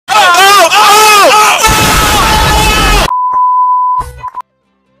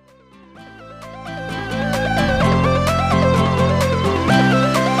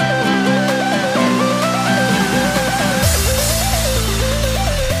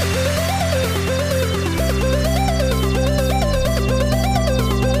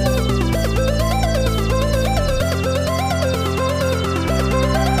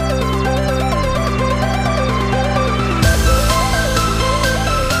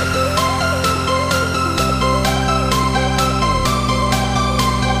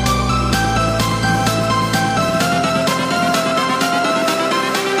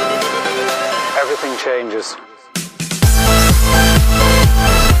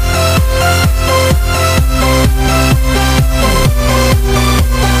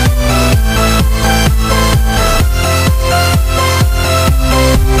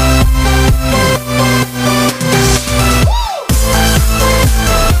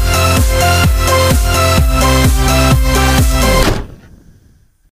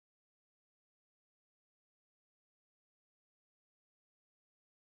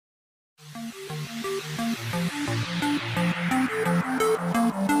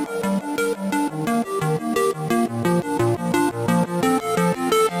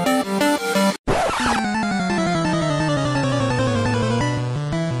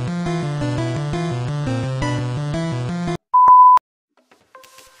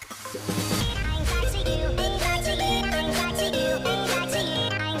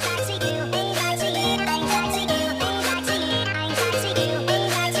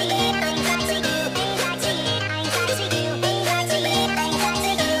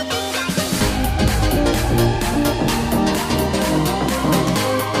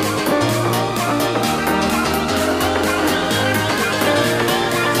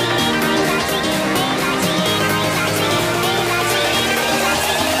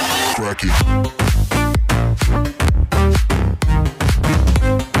Cracky.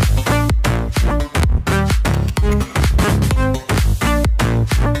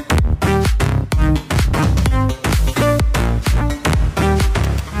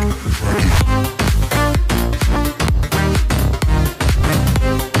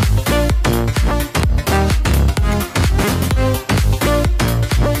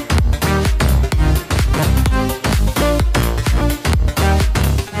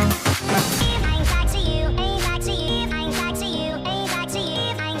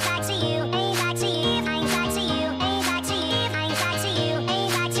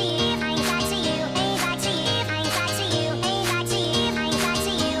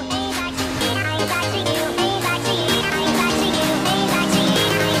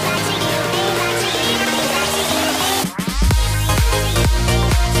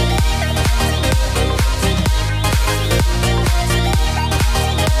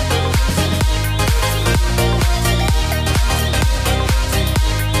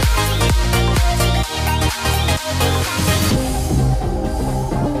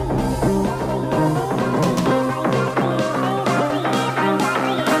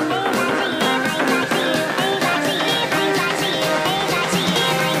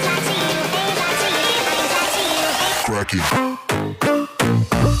 Cracky.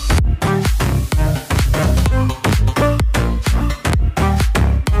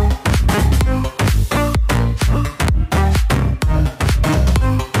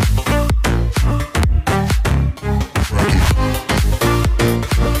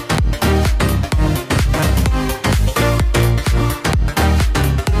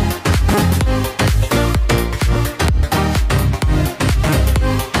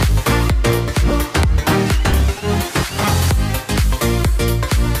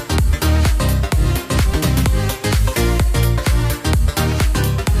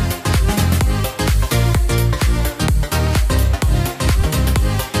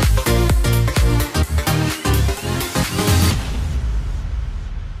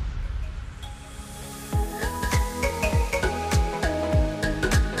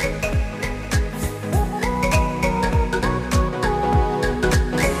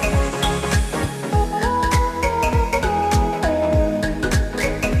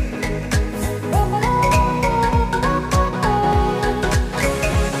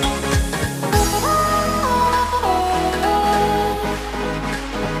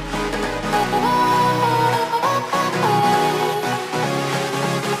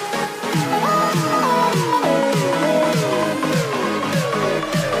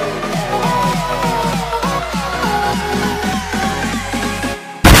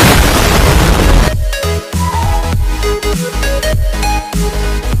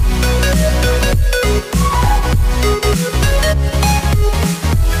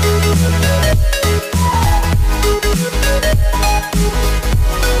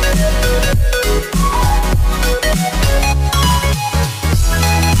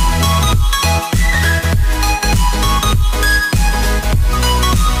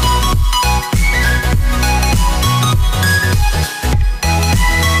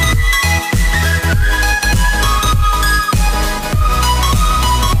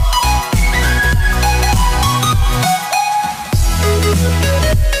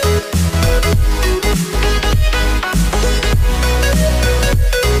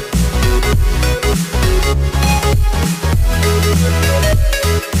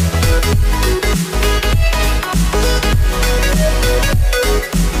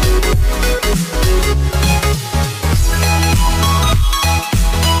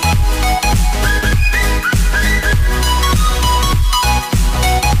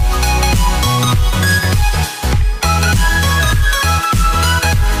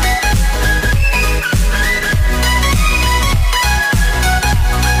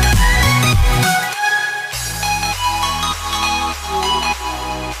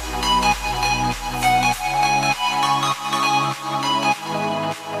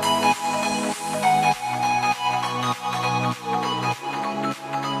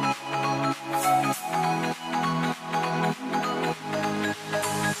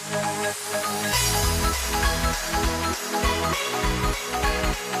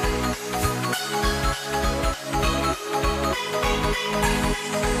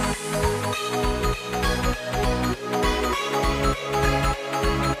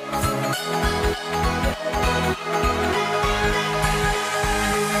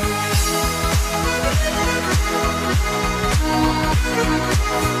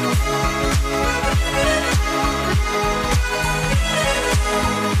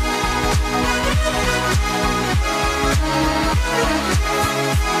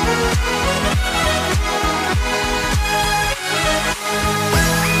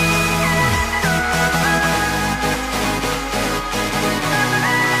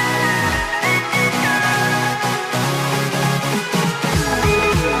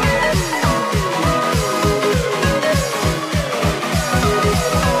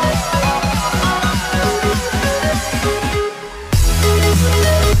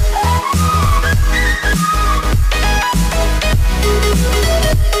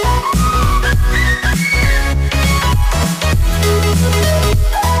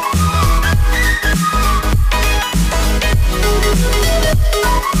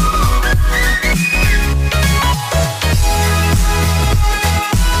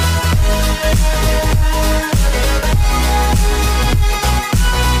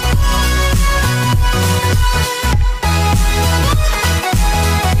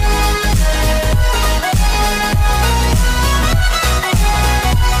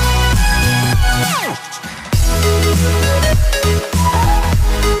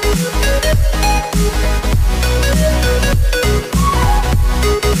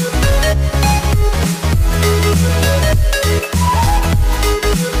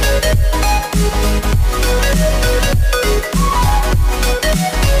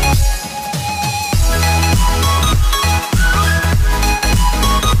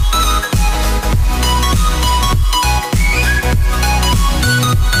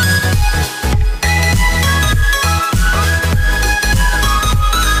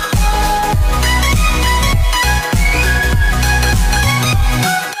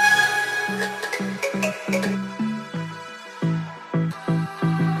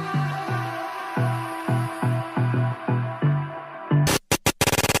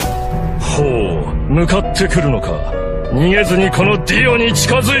 向かってくるのか、逃げずにこのディオに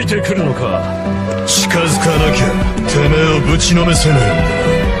近づいてくるのか。近づかなきゃてめえをぶちのめせないんだ。で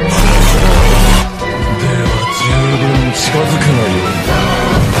は十分近づくなよ。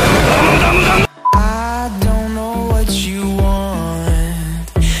ダムダムダム。 I don't know what you want.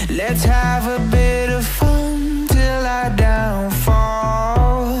 Let's have a bit of fun till I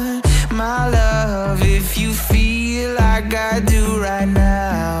downfall. My love, if you feel like I do right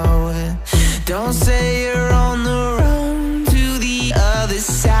now, don't say you're on the run to the other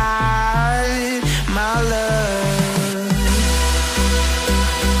side, my love.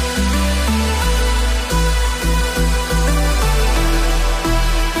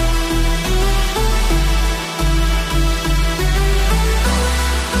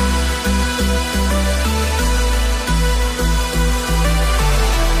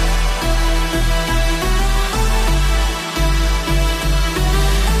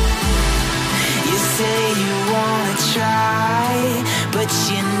 But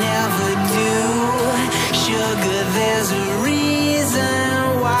you never do. Sugar, there's a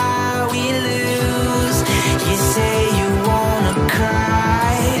reason why we lose. You say you wanna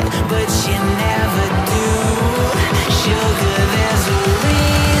cry, but you never do. Sugar, there's a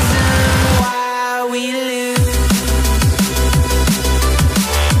reason why we lose.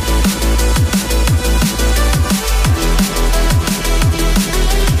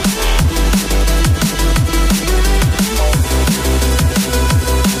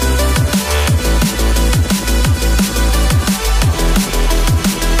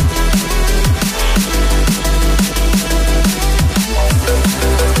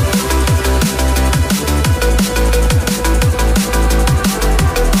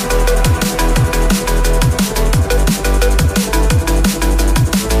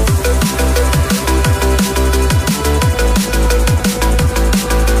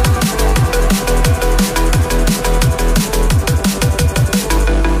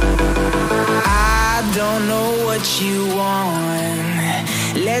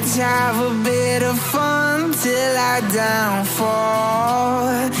 Let's have a bit of fun till I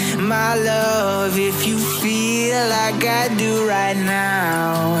downfall. My love, if you feel like I do right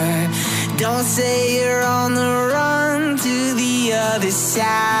now, don't say you're on the run to the other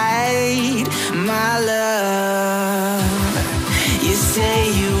side, my love. You say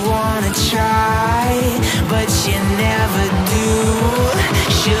you wanna try, but you never do.